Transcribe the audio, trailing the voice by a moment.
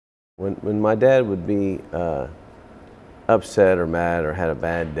When my dad would be upset or mad or had a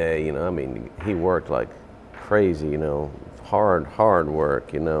bad day, I mean, he worked like crazy, hard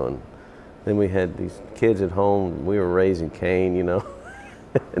work, and then we had these kids at home. We were raising Cain,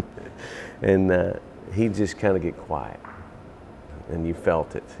 and he'd just kind of get quiet, and you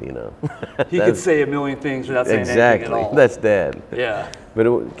felt it, He could say a million things without saying anything at all. Exactly, that's Dad. Yeah. But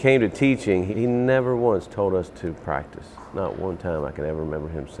it came to teaching, he never once told us to practice. Not one time I can ever remember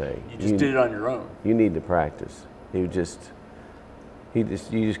him saying. You just did it on your own. You need to practice. You just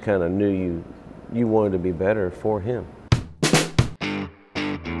kind of knew you wanted to be better for him.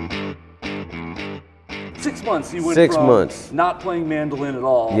 6 months you went 6 from months. not playing mandolin at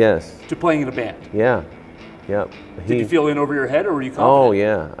all Yes. to playing in a band. Yeah, yep. Did you feel in over your head, or were you confident? Oh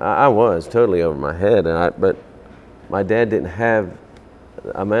yeah, I was totally over my head, but my dad didn't have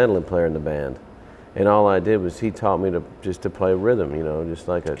a mandolin player in the band, and all I did was he taught me to play rhythm, just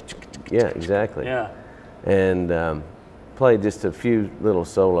like yeah, exactly. Yeah. And played just a few little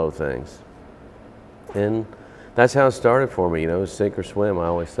solo things, and that's how it started for me. Sink or swim. I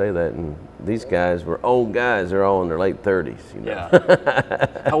always say that. And these guys were old guys. They're all in their late 30s. Yeah.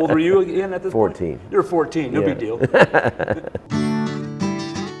 How old were you again at this 14. point? You're 14. No big deal.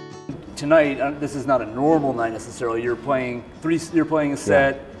 Tonight, this is not a normal night necessarily. You're playing a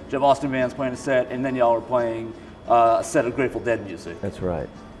set. Yeah. Jeff Austin Band's playing a set, and then y'all are playing a set of Grateful Dead music. That's right.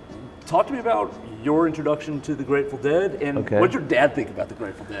 Talk to me about your introduction to the Grateful Dead, and what did your dad think about the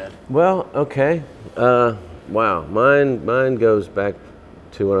Grateful Dead? Well, okay. Wow, mine goes back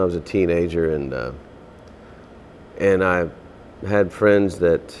to when I was a teenager, and I had friends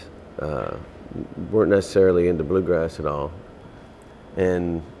that weren't necessarily into bluegrass at all,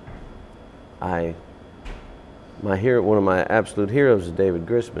 and one of my absolute heroes is David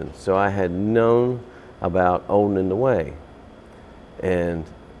Grisman. So I had known about Old and in the Way, and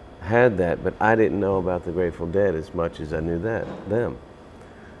had that, but I didn't know about the Grateful Dead as much as I knew them,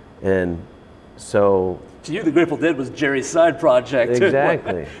 and so. To you, the Grateful Dead was Jerry's side project.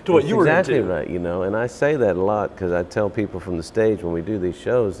 Exactly. To what you were exactly into. Right, and I say that a lot because I tell people from the stage when we do these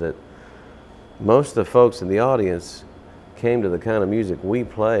shows that most of the folks in the audience came to the kind of music we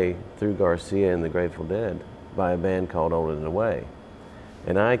play through Garcia and the Grateful Dead by a band called Old and in the Way.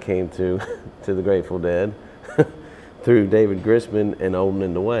 And I came to the Grateful Dead through David Grisman and Old and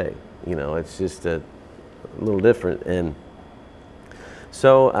in the Way. It's just a little different. And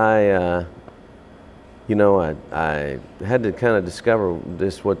so I had to kind of discover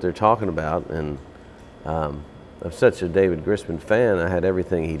what they're talking about, and I'm such a David Grisman fan. I had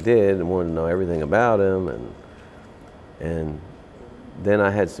everything he did and wanted to know everything about him, and then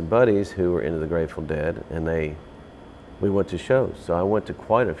I had some buddies who were into the Grateful Dead, and we went to shows. So I went to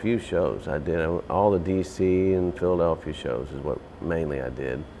quite a few shows. I did all the DC and Philadelphia shows is what mainly I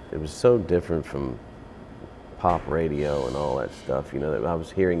did. It was so different from pop radio and all that stuff, that I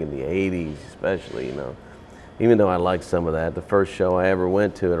was hearing in the 80s especially, Even though I liked some of that, the first show I ever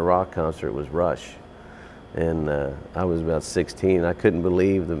went to at a rock concert was Rush. And I was about 16. I couldn't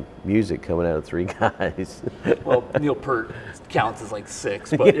believe the music coming out of three guys. Well, Neil Peart counts as like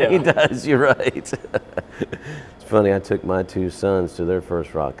 6, but yeah. He does, you're right. It's funny, I took my 2 sons to their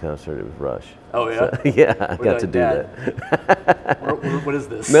first rock concert. It was Rush. Oh, yeah? So, yeah, I got to do Dad, that. What is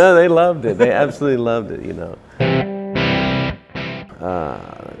this? No, they loved it. They absolutely loved it,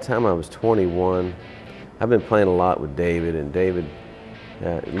 The time I was 21, I've been playing a lot with David, and David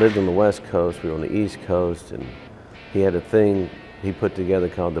lived on the West Coast, we were on the East Coast, and he had a thing he put together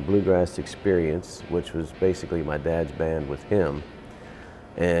called the Bluegrass Experience, which was basically my dad's band with him.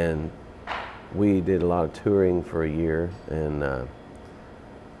 And we did a lot of touring for a year, and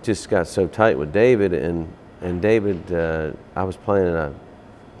just got so tight with David, and David, I was playing a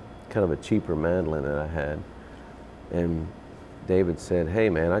kind of a cheaper mandolin that I had, and David said, "Hey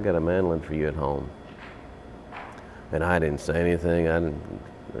man, I got a mandolin for you at home." And I didn't say anything. I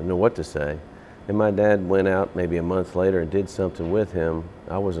didn't know what to say. And my dad went out maybe a month later and did something with him.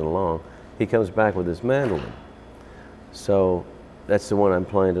 I wasn't along. He comes back with this mandolin. So that's the one I'm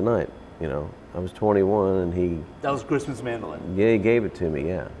playing tonight. I was 21 and he... That was Grisman's mandolin? Yeah, he gave it to me,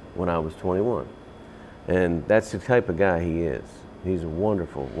 yeah, when I was 21. And that's the type of guy he is. He's a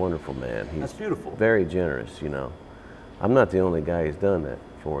wonderful, wonderful man. That's beautiful. Very generous, I'm not the only guy he's done that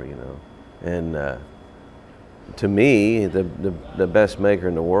for, And to me, the best maker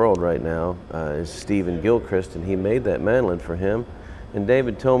in the world right now is Stephen Gilchrist, and he made that mandolin for him. And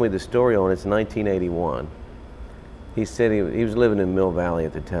David told me the story on it. It's 1981. He said he was living in Mill Valley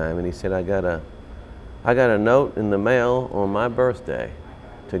at the time, and he said, I got a note in the mail on my birthday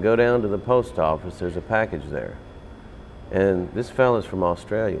to go down to the post office. There's a package there. And this fella's from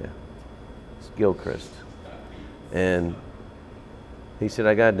Australia. Gilchrist. And he said,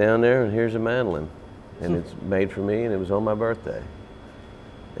 I got down there and here's a mandolin. And it's made for me and it was on my birthday.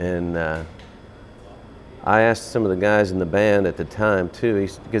 And I asked some of the guys in the band at the time too,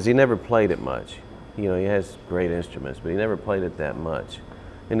 because he never played it much. You know, he has great instruments, but he never played it that much.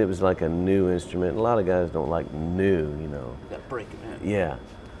 And it was like a new instrument. A lot of guys don't like new, you know. You gotta break it in. Yeah.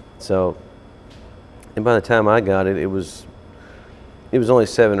 So, and by the time I got it, it was only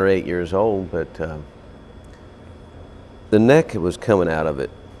 7 or 8 years old, but the neck was coming out of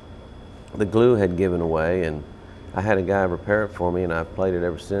it. The glue had given away, and I had a guy repair it for me, and I've played it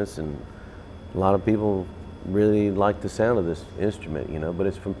ever since. And a lot of people really like the sound of this instrument, you know, but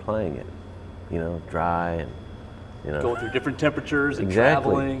it's from playing it, you know, dry and, you know. Going through different temperatures and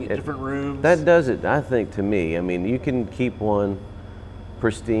Exactly. traveling in different rooms. That does it, I think, to me. I mean, you can keep one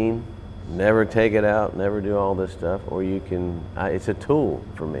pristine, never take it out, never do all this stuff, or you can, it's a tool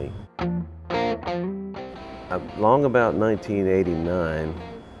for me. Long about 1989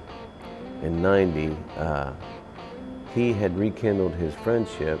 and 90, he had rekindled his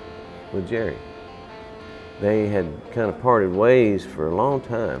friendship with Jerry. They had kind of parted ways for a long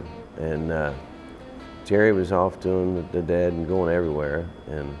time, and Jerry was off doing the Dead and going everywhere,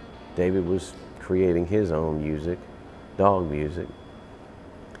 and David was creating his own music, dog music.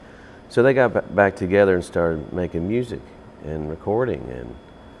 So they got back together and started making music and recording,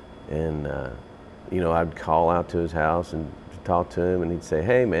 and you know, I'd call out to his house and talk to him, and he'd say,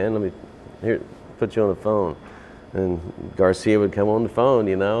 "Hey man, let me put you on the phone." And Garcia would come on the phone,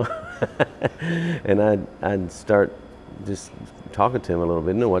 you know, and I'd start just talking to him a little bit.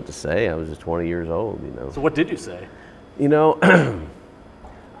 Didn't know what to say. I was just 20 years old, you know. So what did you say? You know,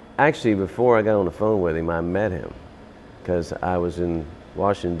 actually, before I got on the phone with him, I met him because I was in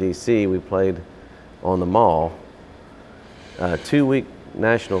Washington, D.C. We played on the Mall, a 2-week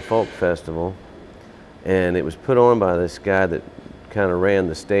National Folk Festival, and it was put on by this guy that kind of ran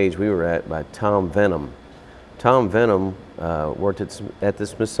the stage we were at, by Tom Venom. Tom Venom worked at the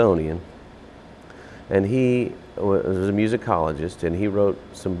Smithsonian, and he was a musicologist, and he wrote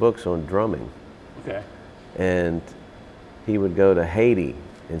some books on drumming. Okay. And he would go to Haiti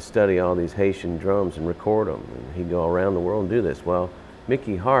and study all these Haitian drums and record them, and he'd go around the world and do this. Well,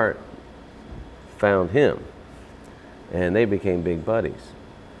 Mickey Hart found him, and they became big buddies.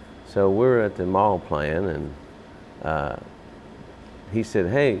 So we were at the Mall playing, and he said,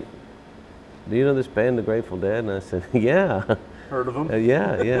 "Hey, do you know this band, The Grateful Dead?" And I said, "Yeah." Heard of them?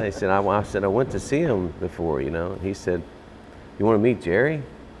 Yeah. He said, I said, "I went to see him before, you know." And he said, "You want to meet Jerry?"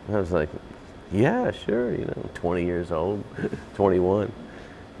 And I was like, "Yeah, sure," you know, 20 years old, 21.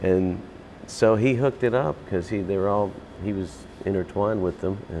 And so he hooked it up because he was intertwined with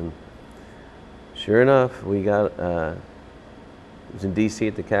them. And sure enough, we got, it was in DC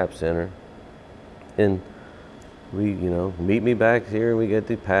at the Cap Center. And we, you know, meet me back here, and we get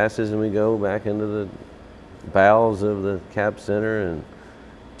the passes, and we go back into the bowels of the Cap Center, and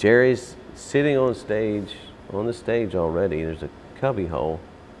Jerry's sitting on the stage already. There's a cubby hole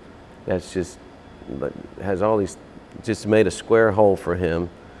that's just, but has all these, just made a square hole for him.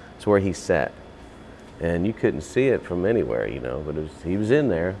 It's where he sat. And you couldn't see it from anywhere, you know, but he was in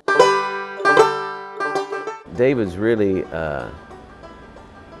there. David's really a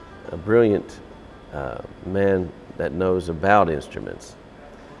brilliant man that knows about instruments.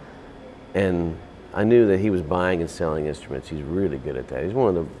 And I knew that he was buying and selling instruments. He's really good at that. He's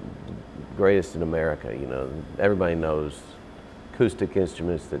one of the greatest in America, you know. Everybody knows acoustic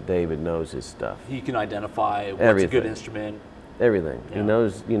instruments, that David knows his stuff. He can identify what's Everything. a good instrument. Everything. Yeah. He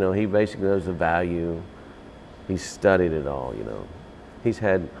knows, you know, he basically knows the value. He's studied it all, you know. He's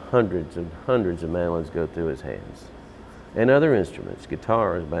had hundreds of mandolins go through his hands. And other instruments,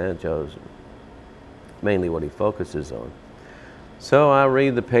 guitars, banjos, mainly what he focuses on. So I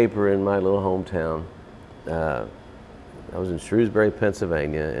read the paper in my little hometown. I was in Shrewsbury,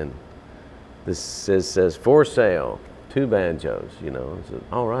 Pennsylvania, and this says for sale, 2 banjos, you know. I said,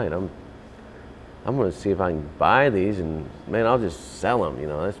 all right, I'm going to see if I can buy these, and man, I'll just sell them, you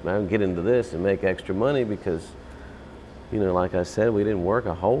know. I'll get into this and make extra money because, you know, like I said, we didn't work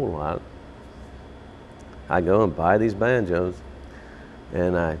a whole lot. I go and buy these banjos,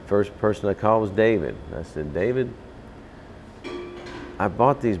 and first person I called was David. I said, "David, I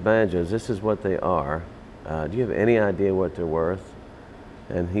bought these banjos. This is what they are. Do you have any idea what they're worth?"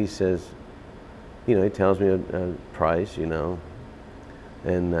 And he says, you know, he tells me a price, you know,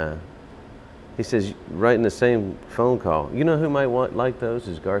 and he says, right in the same phone call, "You know who might like those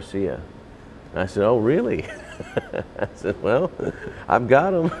is Garcia." And I said, "Oh, really?" I said, "Well, I've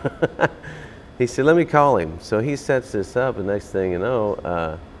got them." He said, "Let me call him." So he sets this up, and next thing you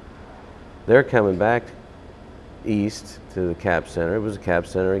know, they're coming back east to the Cap Center. It was a Cap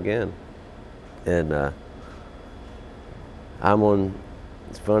Center again. And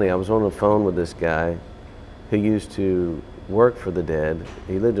it's funny, I was on the phone with this guy who used to work for the Dead.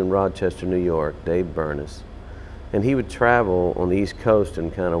 He lived in Rochester, New York, Dave Burness. And he would travel on the East Coast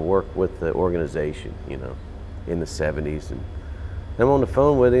and kind of work with the organization, you know, in the 70s. And I'm on the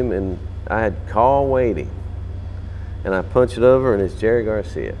phone with him, and I had call waiting. And I punch it over, and it's Jerry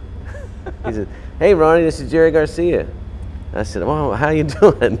Garcia. He said, "Hey, Ronnie, this is Jerry Garcia." I said, "Well, how you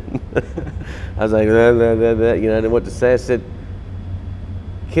doing?" I was like, you know, I didn't know what to say. I said,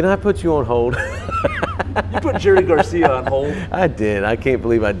 "Can I put you on hold?" You put Jerry Garcia on hold? I did. I can't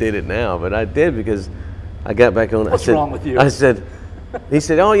believe I did it now, but I did because I got back on. What's wrong with you? I said, he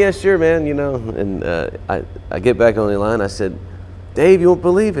said, "Oh, yeah, sure, man, you know." And I get back on the line. I said, "Dave, you won't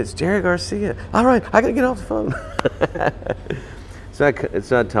believe it. It's Jerry Garcia." "All right, I got to get off the phone." So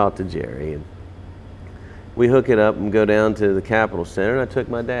I talked to Jerry, and we hook it up and go down to the Capitol Center, and I took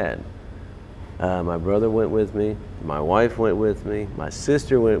my dad. My brother went with me, my wife went with me, my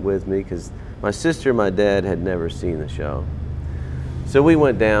sister went with me, because my sister and my dad had never seen the show. So we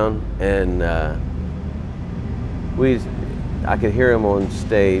went down, and I could hear him on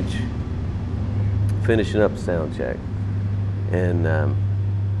stage finishing up sound check. And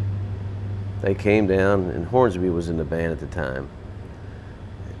they came down, and Hornsby was in the band at the time.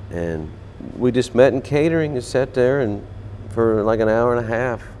 And we just met in catering and sat there and for like an hour and a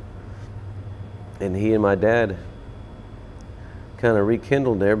half. And he and my dad kind of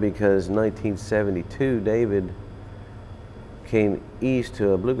rekindled there, because in 1972, David came east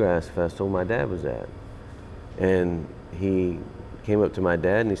to a bluegrass festival my dad was at. And he came up to my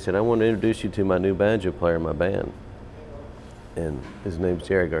dad and he said, "I want to introduce you to my new banjo player in my band." And his name's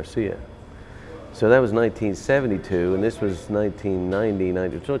Jerry Garcia. So that was 1972, and this was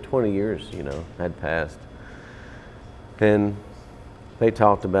 1990, so 20 years, you know, had passed. And they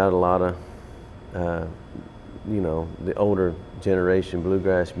talked about a lot of, you know, the older generation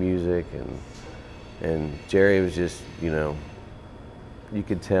bluegrass music, and Jerry was just, you know, you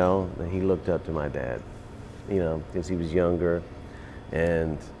could tell that he looked up to my dad, you know, because he was younger,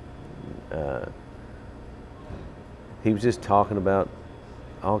 and he was just talking about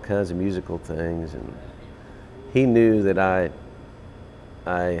all kinds of musical things, and he knew that I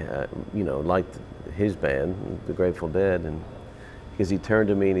you know, liked his band, the Grateful Dead, and because he turned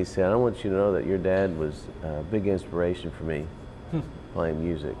to me and he said, "I want you to know that your dad was a big inspiration for me playing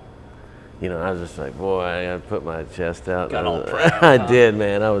music." You know, I was just like, boy, I put my chest out. Got all proud. I did,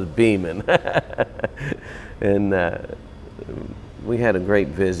 man. I was beaming. And we had a great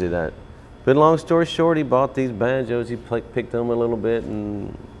visit. But long story short, he bought these banjos. He picked them a little bit,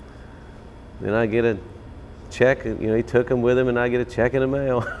 and then I get a check. You know, he took them with him, and I get a check in the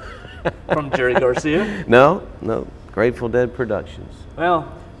mail. From Jerry Garcia? No, Grateful Dead Productions.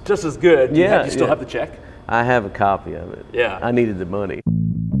 Well, just as good. Yeah. You still have the check? I have a copy of it. Yeah. I needed the money.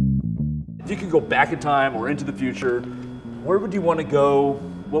 If you could go back in time or into the future, where would you want to go?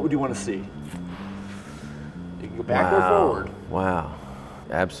 What would you want to see? You can go back or forward. Wow.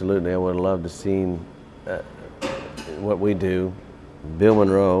 Absolutely. I would have loved to see what we do. Bill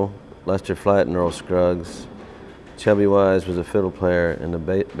Monroe, Lester Flatt, and Earl Scruggs. Chubby Wise was a fiddle player, and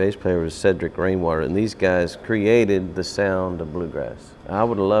the bass player was Cedric Rainwater, and these guys created the sound of bluegrass. I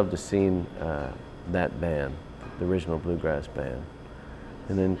would have loved to seen that band, the original bluegrass band.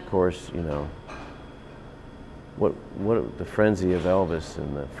 And then, of course, you know, what the frenzy of Elvis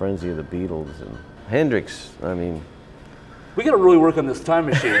and the frenzy of the Beatles and Hendrix. I mean, we got to really work on this time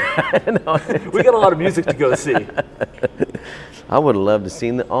machine. No, we got a lot of music to go see. I would have loved to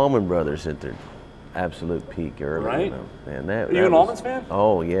seen the Allman Brothers at their absolute peak early. Right. You know, man, Are you an Allman's fan?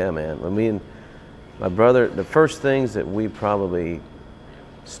 Oh yeah, man. I mean, my brother. The first things that we probably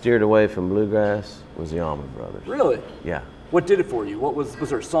steered away from bluegrass was the Allman Brothers. Really? Yeah. What did it for you? What was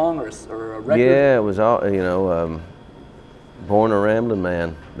there a song or a record? Yeah, it was all, you know, Born a Ramblin'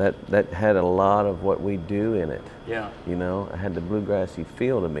 Man. That had a lot of what we do in it. Yeah. You know, I had the bluegrassy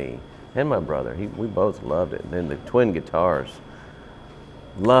feel to me, and my brother. We both loved it. And then the twin guitars,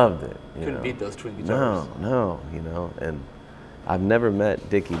 loved it. Couldn't beat those twin guitars. No, you know. And I've never met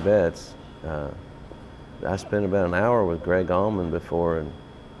Dickie Betts. I spent about an hour with Greg Allman before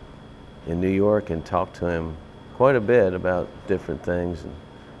in New York and talked to him quite a bit about different things,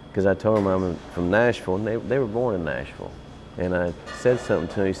 because I told him I'm from Nashville, and they were born in Nashville. And I said something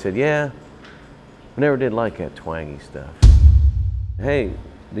to him. He said, "Yeah, I never did like that twangy stuff." "Hey,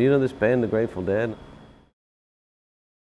 do you know this band, the Grateful Dead?"